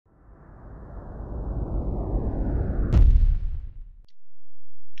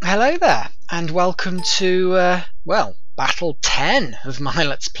Hello there, and welcome to, well, Battle 10 of my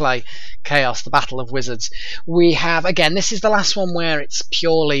Let's Play Chaos, the Battle of Wizards. We have, again, this is the last one where it's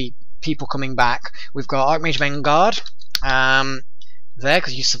purely people coming back. We've got Archmage Vanguard, there,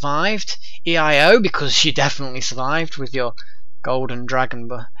 because you survived. EIO, because you definitely survived with your Golden Dragon,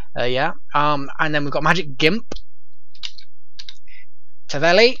 yeah. And then we've got Magic Gimp,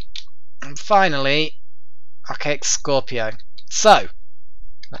 Tavelli, and finally, Archaic Scorpio. So,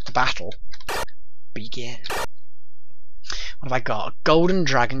 let the battle begin. What have I got? A Golden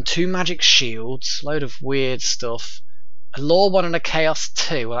Dragon, 2 Magic Shields, load of weird stuff. A Law 1 and a Chaos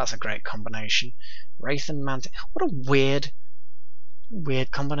 2. Well, that's a great combination. Wraith and Mantic. What a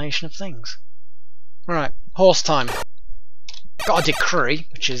weird combination of things. Right, horse time. Got a Decree,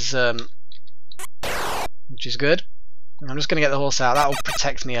 which is good. I'm just going to get the horse out. That will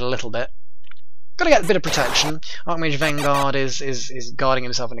protect me a little bit. Got to get a bit of protection. Archmage Vanguard is guarding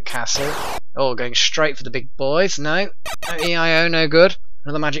himself in a castle. Oh, going straight for the big boys. No. No EIO, no good.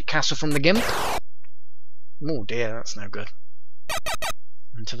 Another magic castle from the Gimp. Oh dear, that's no good.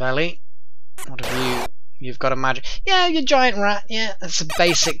 And Tavelli, what have you? You've got a magic. Yeah, your giant rat. Yeah, that's a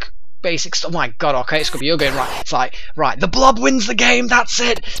basic stuff. Oh my god, okay, it's gonna be you're going right. It's like, right, the blob wins the game. That's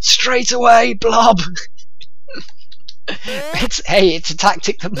it. Straight away, blob. It's a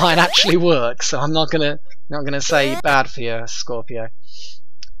tactic that might actually work, so I'm not gonna say bad for you, Scorpio.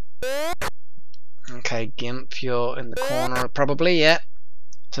 Okay, Gimp, you're in the corner probably, yeah.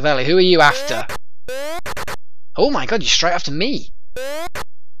 Tavelli, who are you after? Oh my god, you're straight after me.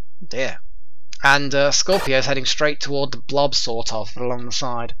 Dear. And Scorpio's heading straight toward the blob, sort of, along the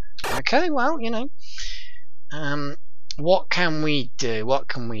side. Okay, well, you know. What can we do? What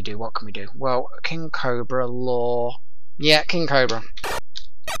can we do? Well, King Cobra, Law. Yeah, King Cobra.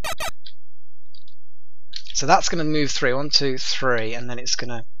 So that's going to move 3. 1, 2, 3, and then it's going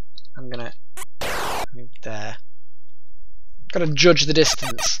to... I'm going to move there. Got to judge the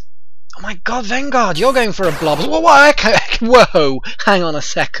distance. Oh my god, Vanguard, you're going for a blob. Whoa, hang on a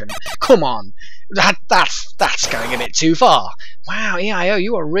second. Come on. That's going a bit too far. Wow, EIO,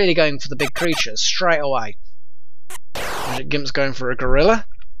 you are really going for the big creatures straight away. Magic Gimp's going for a gorilla.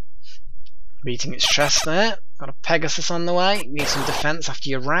 Beating its chest there. Got a Pegasus on the way. Need some defense after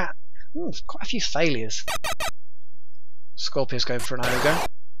your rat. Ooh, quite a few failures. Scorpio's going for an ogre.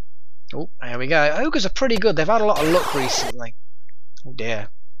 Oh, there we go. Ogres are pretty good. They've had a lot of luck recently. Oh dear.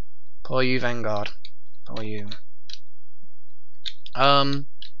 Poor you, Vanguard. Poor you.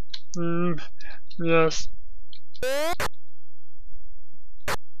 Yes.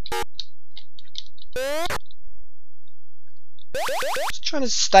 Just trying to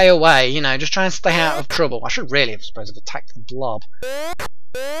stay away, you know, just trying to stay out of trouble. I should really, I suppose, have attacked the blob.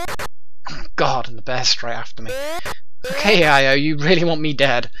 Oh god, and the bear's straight after me. Okay, IO, you really want me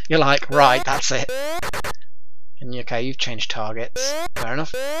dead. You're like, right, that's it. And okay, you've changed targets. Fair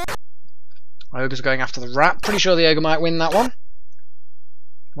enough. Ogre's going after the rat. Pretty sure the ogre might win that one.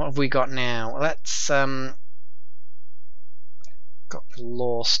 What have we got now? Let's, got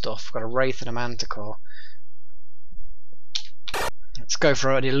law stuff. Got a Wraith and a Manticore. Let's go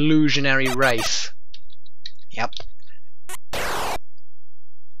for an illusionary Wraith. Yep.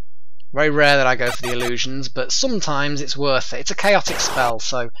 Very rare that I go for the illusions, but sometimes it's worth it. It's a chaotic spell,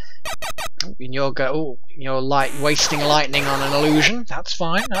 so you're wasting lightning on an illusion. That's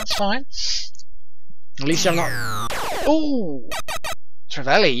fine. That's fine. At least I'm not. Oh,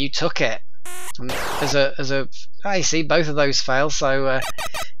 Tavelli, you took it. I see both of those fail. So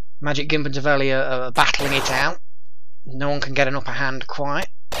Magic Gimp and Tavelli are battling it out. No one can get an upper hand quite.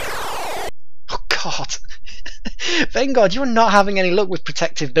 Oh god. Vanguard, you're not having any luck with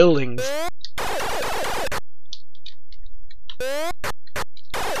protective buildings.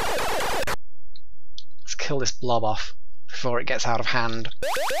 Let's kill this blob off before it gets out of hand.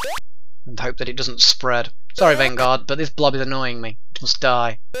 And hope that it doesn't spread. Sorry, Vanguard, but this blob is annoying me. It must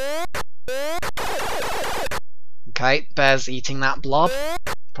die. Okay, bear's eating that blob.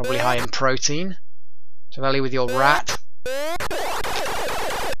 Probably high in protein. Tavelli with your rat. That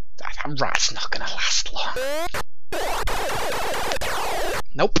rat's not going to last long.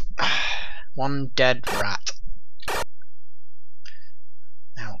 Nope. One dead rat.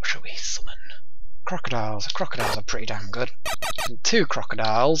 Now what shall we summon? Crocodiles. Crocodiles are pretty damn good. And 2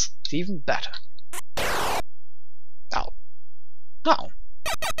 crocodiles is even better. Oh. Oh.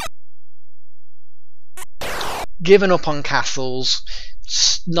 Given up on castles.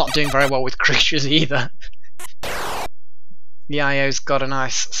 Not doing very well with creatures either. EIO's got a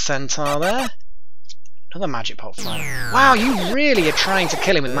nice centaur there. Another magic bolt flying. Wow, you really are trying to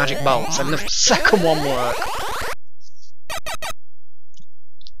kill him with magic bolts, and the second one worked.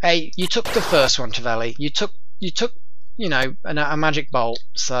 Hey, you took the first one, Tavelli. You took, you know, a magic bolt,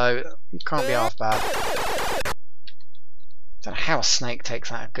 so you can't be half bad. Don't know how a snake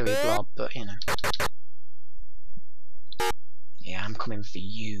takes out a gooey blob, but you know. Yeah, I'm coming for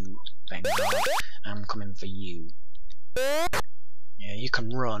you, Vanguard. I'm coming for you. Yeah, you can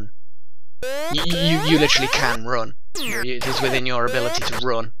run. You literally can run. It is within your ability to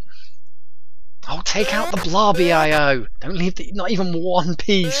run. Oh, take out the blob, EIO! Don't leave not even one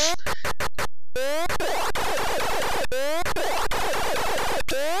piece!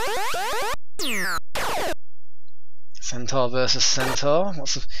 Centaur versus Centaur.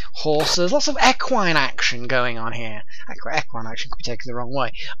 Lots of horses, lots of equine action going on here. Equine action could be taken the wrong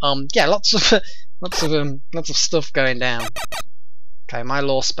way. Yeah, lots of stuff going down. Okay, my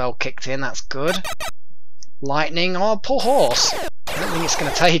law spell kicked in. That's good. Lightning. Oh, poor horse. I don't think it's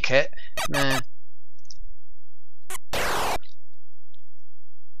going to take it. Nah.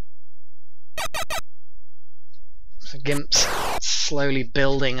 So Gimp's slowly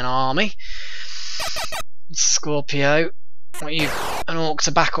building an army. Scorpio, want you an orc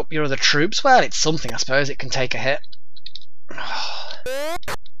to back up your other troops? Well, it's something, I suppose. It can take a hit.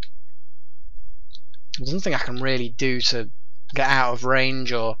 There's nothing I can really do to get out of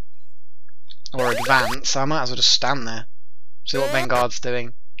range or advance, so I might as well just stand there. See what Vanguard's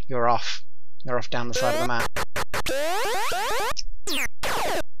doing. You're off. You're off down the side of the map.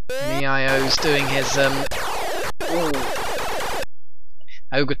 And EIO's doing his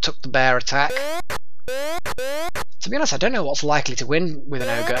Ogre took the bear attack. To be honest, I don't know what's likely to win with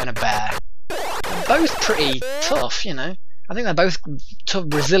an ogre and a bear. They're both pretty tough, you know. I think they're both tough,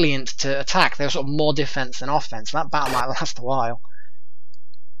 resilient to attack. They're sort of more defense than offense. That battle might last a while.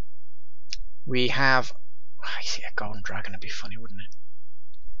 We have... I see a golden dragon. It'd be funny, wouldn't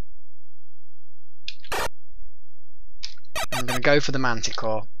it? I'm going to go for the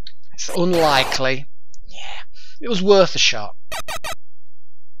Manticore. It's unlikely. Yeah, it was worth a shot.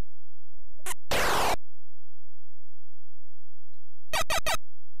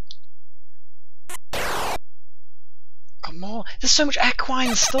 Got more. There's so much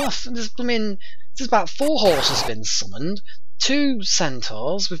equine stuff. There's about 4 horses been summoned, 2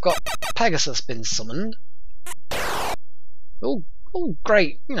 centaurs. We've got Pegasus been summoned. Oh,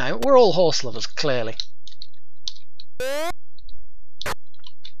 great! You know, we're all horse lovers, clearly.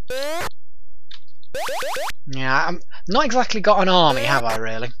 Yeah, I'm not exactly got an army, have I?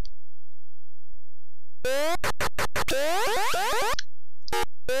 Really? I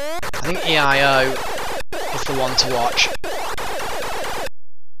think EIO is the one to watch.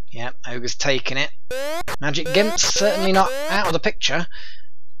 Yep, Ogre's taking it. Magic Gimp's certainly not out of the picture.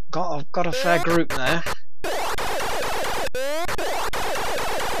 Got a fair group there.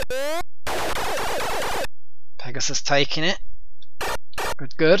 Pegasus taking it.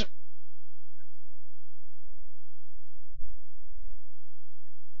 Good.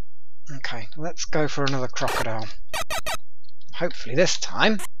 Okay, let's go for another crocodile. Hopefully this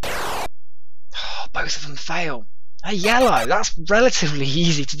time. Oh, both of them fail. They're yellow. That's relatively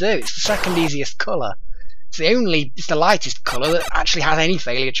easy to do. It's the second easiest colour. It's the lightest colour that actually has any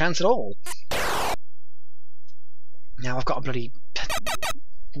failure chance at all. Now I've got a bloody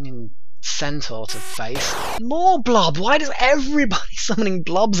centaur to face. More blob. Why does everybody summoning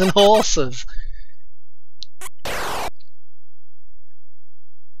blobs and horses?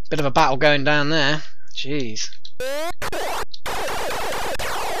 Bit of a battle going down there. Jeez.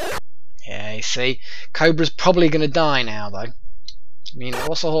 Yeah, you see, Cobra's probably going to die now, though. I mean,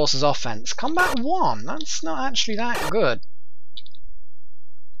 what's the horse's offense? Combat 1. That's not actually that good.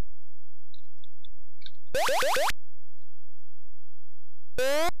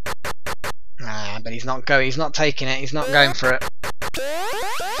 Nah, but he's not going. He's not taking it. He's not going for it.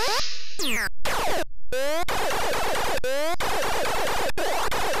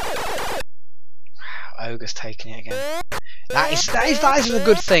 Ogre's taking it again. That is a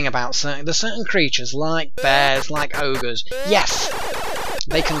good thing about certain creatures like bears, like ogres. Yes,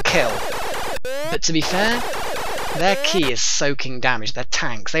 they can kill, but to be fair, their key is soaking damage. They're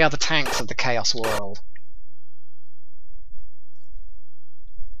tanks. They are the tanks of the Chaos world.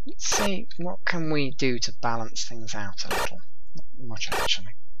 Let's see, what can we do to balance things out a little? Not much,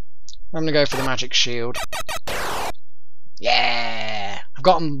 actually. I'm gonna go for the magic shield. Yeah, I've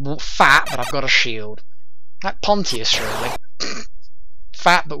gotten fat, but I've got a shield. Like Pontius, really.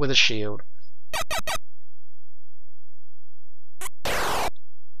 Fat, but with a shield. Oh,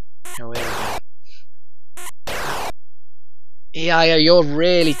 here we go. EIO, you're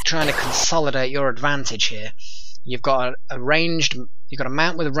really trying to consolidate your advantage here. You've got you've got a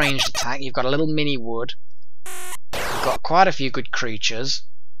mount with a ranged attack. You've got a little mini wood. You've got quite a few good creatures.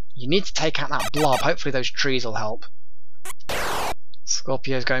 You need to take out that blob. Hopefully those trees will help.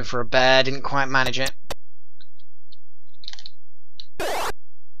 Scorpio's going for a bear. Didn't quite manage it.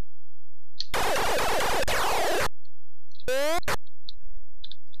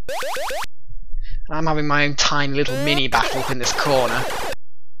 I'm having my own tiny little mini battle up in this corner.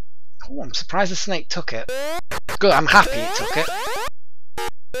 Oh, I'm surprised the snake took it. Good, I'm happy it took it.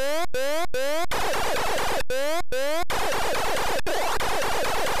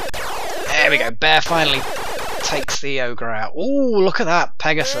 There we go, bear finally takes the ogre out. Ooh, look at that,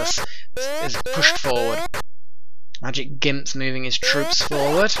 Pegasus is pushed forward. Magic Gimp's moving his troops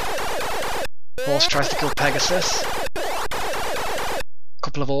forward. Horse tries to kill Pegasus.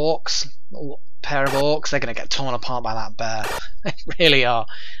 Couple of orcs, a pair of orcs, they're going to get torn apart by that bear. They really are.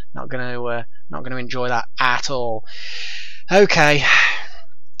 Not going to enjoy that at all. Okay.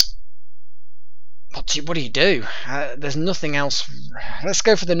 What do you do? There's nothing else. Let's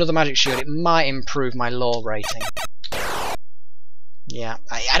go for another magic shield. It might improve my lore rating. Yeah,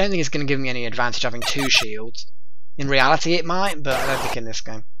 I don't think it's going to give me any advantage having 2 shields. In reality it might, but I don't think in this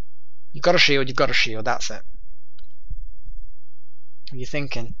game. You've got a shield, you've got a shield, that's it. What are you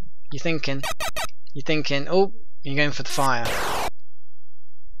thinking? You're thinking? You're thinking? Oh, you're going for the fire.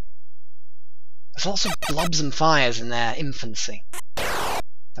 There's lots of blobs and fires in their infancy.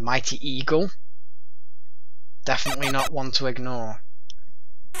 The mighty eagle. Definitely not one to ignore.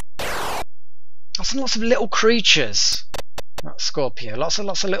 Lots of little creatures. That's Scorpio. Lots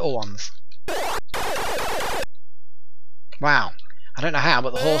of little ones. Wow. I don't know how,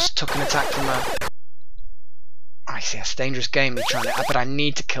 but the horse took an attack from a... I see, it's a dangerous game you're trying to... But I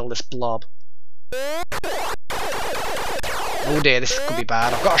need to kill this blob. Oh dear, this could be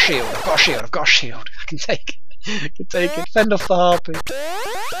bad. I've got a shield, I've got a shield, I've got a shield. I can take it. I can take it. Fend off the harpy.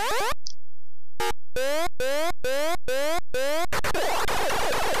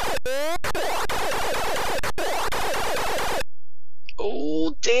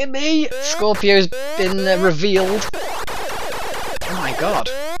 Oh dear me! Scorpio's been revealed. Oh my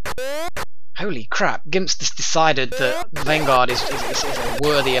god. Holy crap, Gimp's just decided that Vanguard is a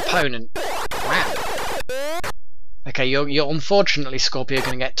worthy opponent. Wow. Okay, you're unfortunately, Scorpio,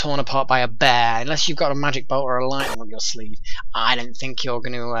 going to get torn apart by a bear unless you've got a magic bolt or a lightning up your sleeve. I don't think you're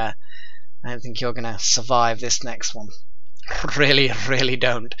going to survive this next one. Really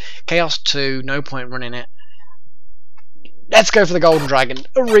don't. Chaos 2, no point running it. Let's go for the golden dragon,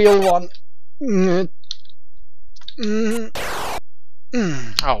 a real one.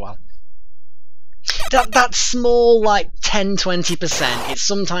 Oh well. That small, like 10-20%, it's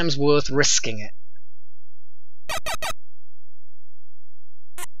sometimes worth risking it.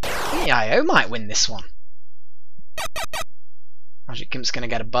 The IO might win this one. Magic Gimp's going to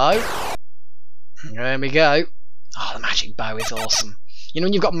get a bow. There we go. Oh, the magic bow is awesome. You know,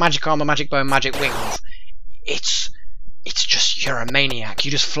 when you've got magic armor, magic bow, and magic wings, it's just, you're a maniac.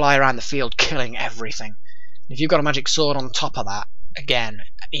 You just fly around the field killing everything. If you've got a magic sword on top of that, again,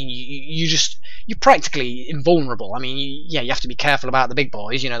 I mean, you're practically invulnerable. I mean, yeah, you have to be careful about the big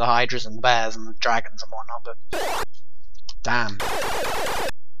boys, you know, the hydras and the bears and the dragons and whatnot, but damn.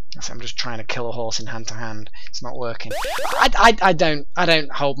 I'm just trying to kill a horse in hand to hand. It's not working. I don't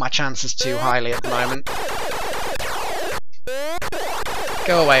hold my chances too highly at the moment.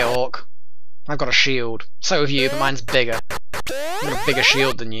 Go away, orc. I've got a shield. So have you, but mine's bigger. I've got a bigger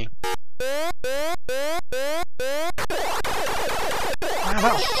shield than you. Wow,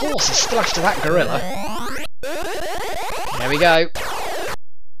 that horse is still after that gorilla. There we go.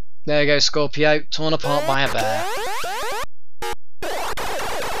 There you go, Scorpio. Torn apart by a bear.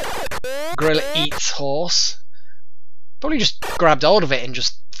 Gorilla eats horse. Probably just grabbed hold of it and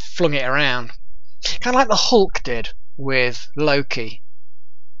just flung it around. Kind of like the Hulk did with Loki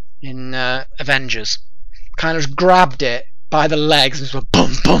in Avengers. Kind of just grabbed it by the legs and just went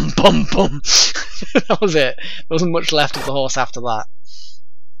bum bum bum bum. That was it. There wasn't much left of the horse after that.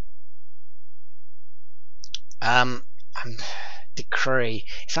 Decree.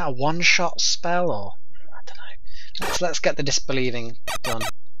 Is that a one-shot spell or I don't know. Let's get the disbelieving done.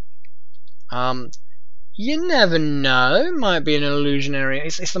 You never know. Might be an illusionary.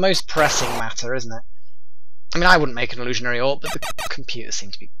 It's the most pressing matter, isn't it? I mean, I wouldn't make an illusionary orb, but the computer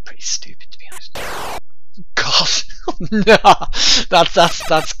seemed to be pretty stupid, to be honest. God, nah,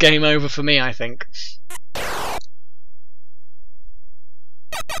 that's game over for me, I think.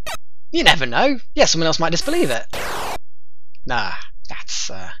 You never know. Yeah, someone else might disbelieve it. Nah, that's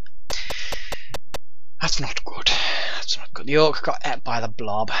not good. That's not good. The orc got ate by the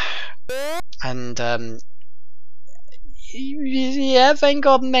blob, and yeah,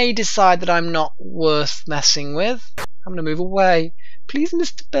 Vanguard may decide that I'm not worth messing with. I'm gonna move away. Please,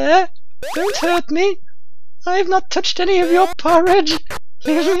 Mr. Bear, don't hurt me. I have not touched any of your porridge.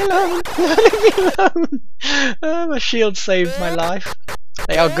 Leave me alone. Leave me alone. Oh, my shield saved my life.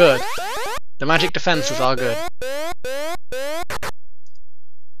 They are good. The magic defences are good.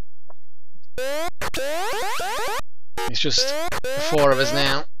 It's just the four of us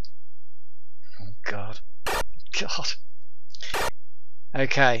now. Oh God. God.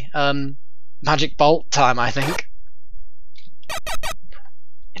 Okay, magic bolt time, I think.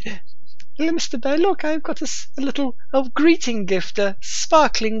 Hello, Mr. Bear, look, I've got a little greeting gift, a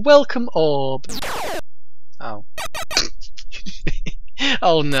sparkling welcome orb. Oh.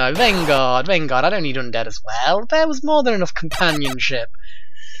 Oh no, Vanguard, I don't need undead as well. There was more than enough companionship.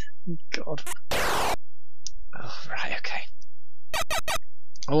 God. Oh, right, okay.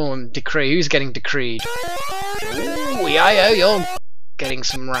 Oh, and decree. Who's getting decreed? Ooh, EIO, you're getting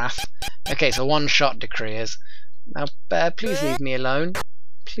some wrath. Okay, so one-shot decree is. Now, Bear, please leave me alone.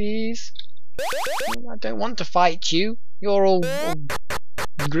 Please. I don't want to fight you. You're all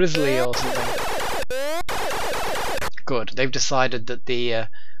grizzly or something. Good. They've decided that the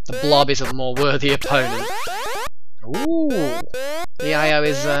blob is a more worthy opponent. Ooh. EIO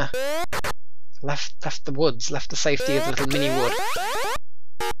is left the woods, left the safety of the little mini wood.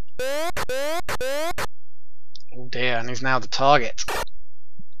 Oh dear, and he's now the target.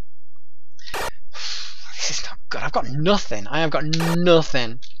 This is not good. I've got nothing. I have got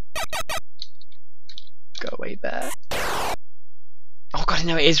nothing. Go away, Bear. Oh God,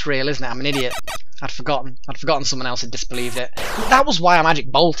 no, it is real, isn't it? I'm an idiot. I'd forgotten. Someone else had disbelieved it. That was why I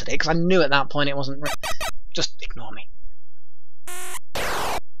magic bolted it, because I knew at that point it wasn't real. Just ignore me.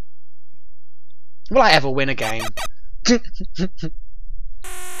 Will I ever win a game?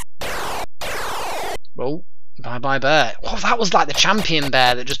 Oh, bye-bye Bear. Oh, that was like the champion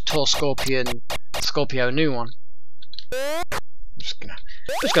Bear that just tore Scorpio a new one. I'm just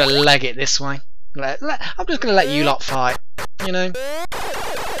gonna leg it this way. I'm just gonna let you lot fight, you know.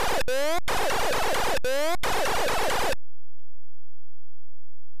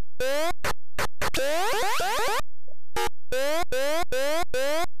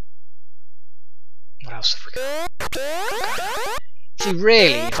 What else have we got? See,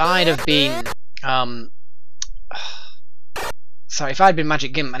 really, if I'd have been sorry, if I'd been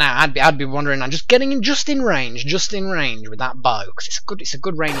Magic Gimp now, I'd be wandering around, just getting in in range with that bow, because it's a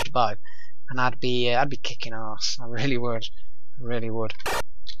good ranged bow, and I'd be kicking ass. I really would.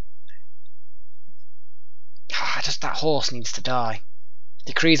 Just that horse needs to die.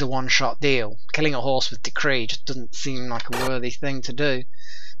 Decree's a one-shot deal. Killing a horse with Decree just doesn't seem like a worthy thing to do.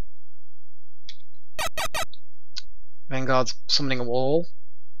 Vanguard's summoning a wall.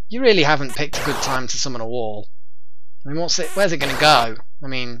 You really haven't picked a good time to summon a wall. I mean, where's it going to go? I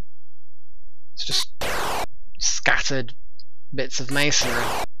mean, it's just scattered bits of masonry.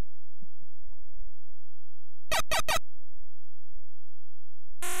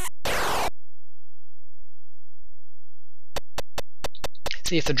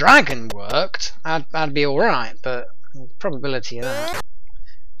 See, if the dragon worked, I'd be alright, but the probability of that.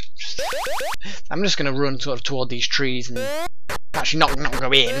 I'm just going to run sort of toward these trees and actually not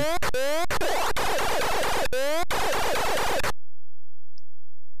go in.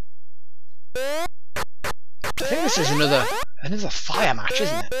 I think this is another fire match,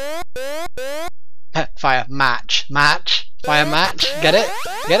 isn't it? Fire match. Fire match. Get it?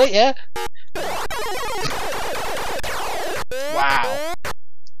 Get it? Yeah? Wow.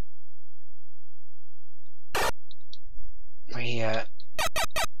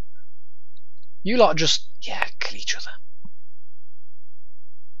 You lot just, yeah, kill each other.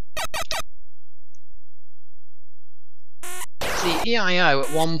 See, EIO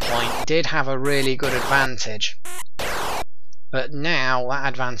at one point did have a really good advantage, but now that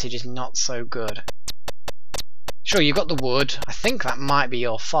advantage is not so good. Sure, you got the wood. I think that might be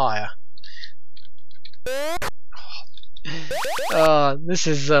your fire. Oh, this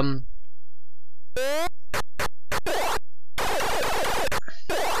is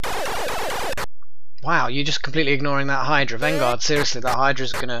wow, you're just completely ignoring that Hydra. Vanguard, seriously, that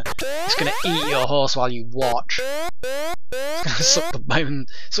Hydra's gonna eat your horse while you watch. It's gonna suck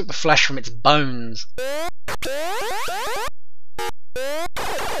the flesh from its bones.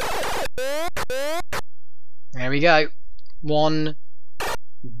 There we go. One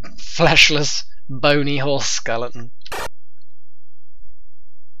fleshless, bony horse skeleton.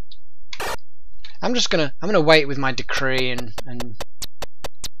 I'm gonna wait with my decree and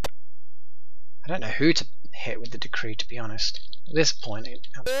I don't know who to hit with the decree, to be honest. At this point,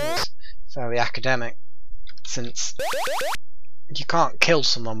 it's fairly academic, since you can't kill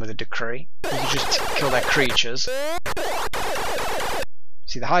someone with a decree. You can just kill their creatures.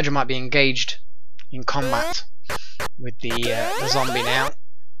 See, the Hydra might be engaged in combat with the zombie now.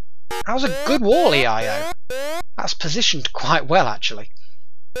 That was a good wall, EIO. That's positioned quite well, actually.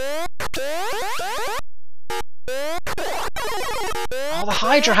 Oh, the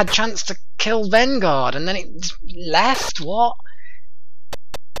Hydra had chance to kill Vanguard, and then it just left? What?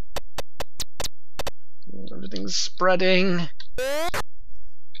 Everything's spreading.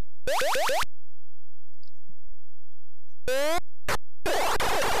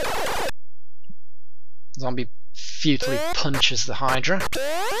 Zombie futilely punches the Hydra.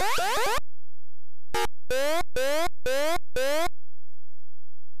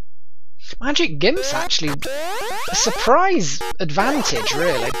 Magic Gimp's actually a surprise advantage,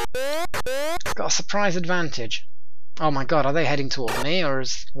 really. It's got a surprise advantage. Oh my god, are they heading toward me, or are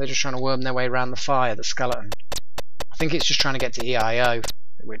they just trying to worm their way around the fire, the skeleton? I think it's just trying to get to EIO,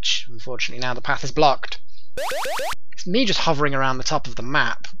 which, unfortunately, now the path is blocked. It's me just hovering around the top of the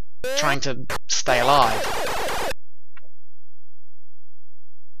map, trying to stay alive.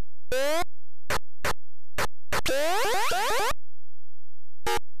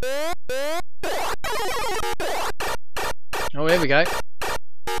 Oh, here we go.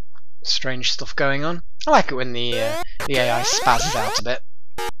 Strange stuff going on. I like it when the AI spazzes out a bit.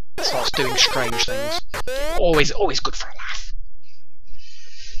 Starts doing strange things. Always good for a laugh.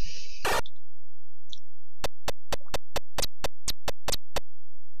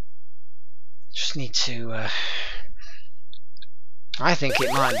 Just need to... I think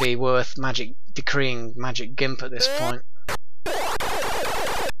it might be worth decreeing Magic Gimp at this point.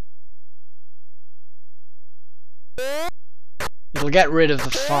 It'll get rid of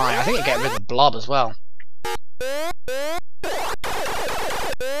the fire. I think it'll get rid of the blob as well.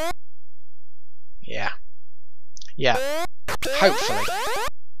 Yeah. Hopefully.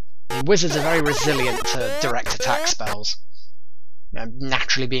 Wizards are very resilient to direct attack spells.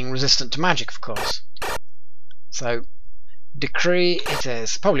 Naturally being resistant to magic, of course. So, decree it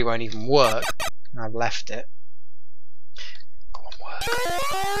is. Probably won't even work. I've left it. Go on, work.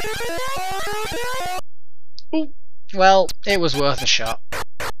 Ooh. Well, it was worth a shot.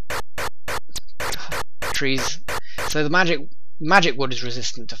 Trees. So the magic wood is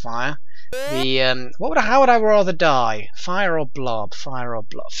resistant to fire. The how would I rather die? Fire or blob? Fire or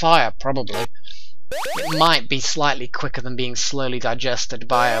blob? Fire, probably. It might be slightly quicker than being slowly digested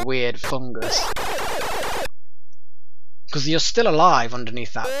by a weird fungus. Because you're still alive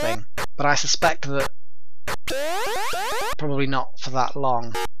underneath that thing. But I suspect that probably not for that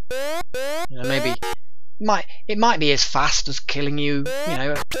long. You know, maybe it might be as fast as killing you, you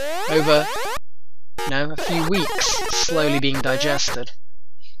know, over a few weeks, slowly being digested.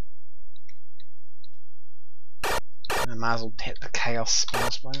 I might as well hit the chaos spell, I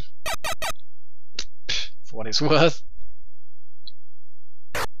suppose. For what it's worth.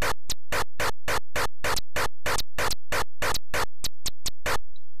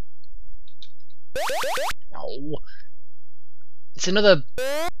 Oh. It's another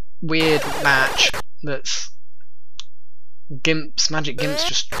weird match that's Magic Gimp's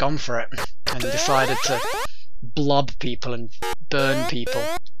just gone for it and decided to blob people and burn people.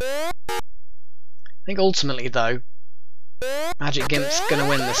 I think ultimately, though, Magic Gimp's gonna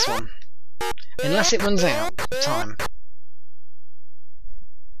win this one. Unless it runs out of time.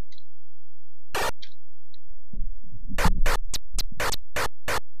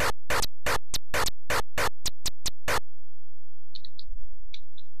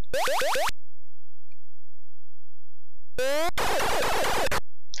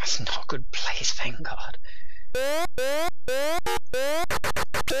 That's not a good place, Vanguard.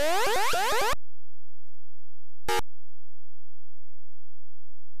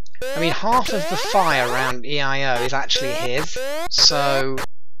 I mean, half of the fire around EIO is actually his, so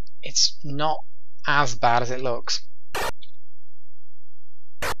it's not as bad as it looks.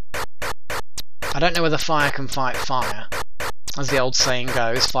 I don't know whether fire can fight fire. As the old saying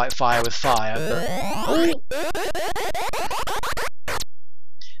goes, fight fire with fire, but...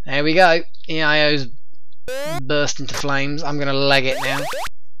 There we go. EIO's burst into flames. I'm going to leg it now.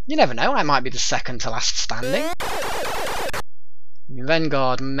 You never know, I might be the second to last standing.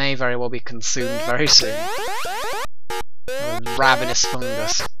 Vanguard may very well be consumed very soon. A ravenous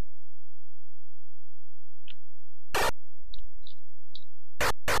fungus.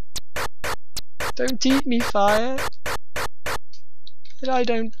 Don't eat me, fire. I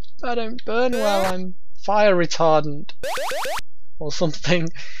don't burn well. I'm fire retardant, or something,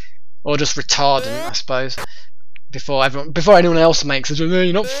 or just retardant, I suppose. Before anyone else makes it, no,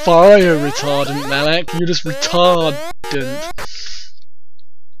 you're not fire retardant, Malek. You're just retardant.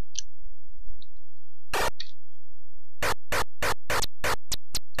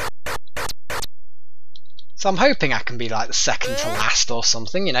 So I'm hoping I can be like the second to last or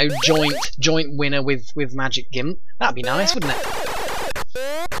something, you know, joint winner with Magic Gimp. That'd be nice, wouldn't it?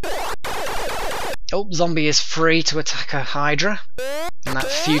 Oh, Zombie is free to attack a Hydra in that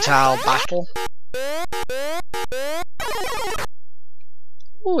futile battle.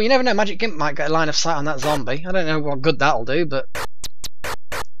 Oh, you never know, Magic Gimp might get a line of sight on that Zombie. I don't know what good that'll do, but...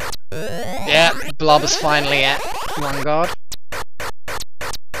 Yeah, Blob is finally at Vanguard.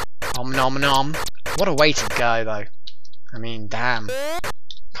 Om nom nom. What a way to go, though. I mean, damn.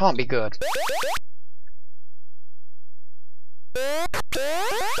 Can't be good.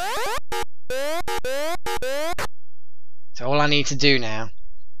 So all I need to do now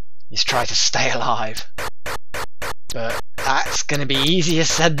is try to stay alive. But that's going to be easier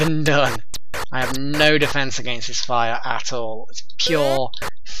said than done. I have no defense against this fire at all. It's pure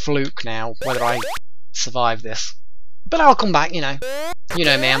fluke now, whether I survive this. But I'll come back, you know. You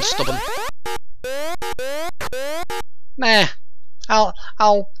know me, I'm stubborn. Meh.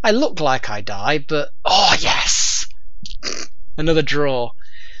 I look like I die, but... Oh, yes! Another draw.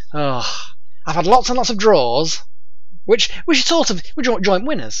 Oh, I've had lots and lots of draws, which sort of... We're joint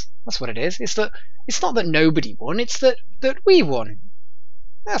winners. That's what it is. It's not that nobody won, it's that we won.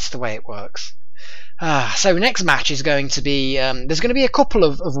 That's the way it works. So next match is going to be... there's going to be a couple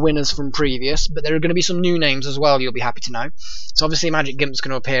of winners from previous, but there are going to be some new names as well, you'll be happy to know. So obviously Magic Gimp's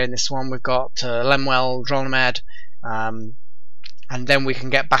going to appear in this one. We've got Lemuel, Drolnamed, and then we can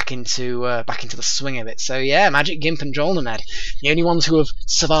get back into the swing of it. So yeah, Magic Gimp and Drolnamed, the only ones who have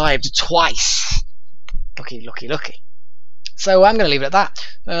survived twice. Lucky, lucky, lucky. So I'm going to leave it at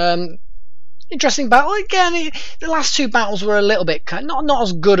that. Interesting battle again. The last two battles were a little bit not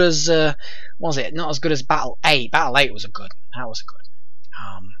as good as was it? Not as good as Battle 8. Battle 8 was good. That was good.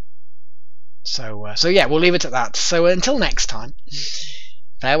 So yeah, we'll leave it at that. So until next time,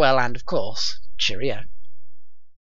 farewell and of course, cheerio.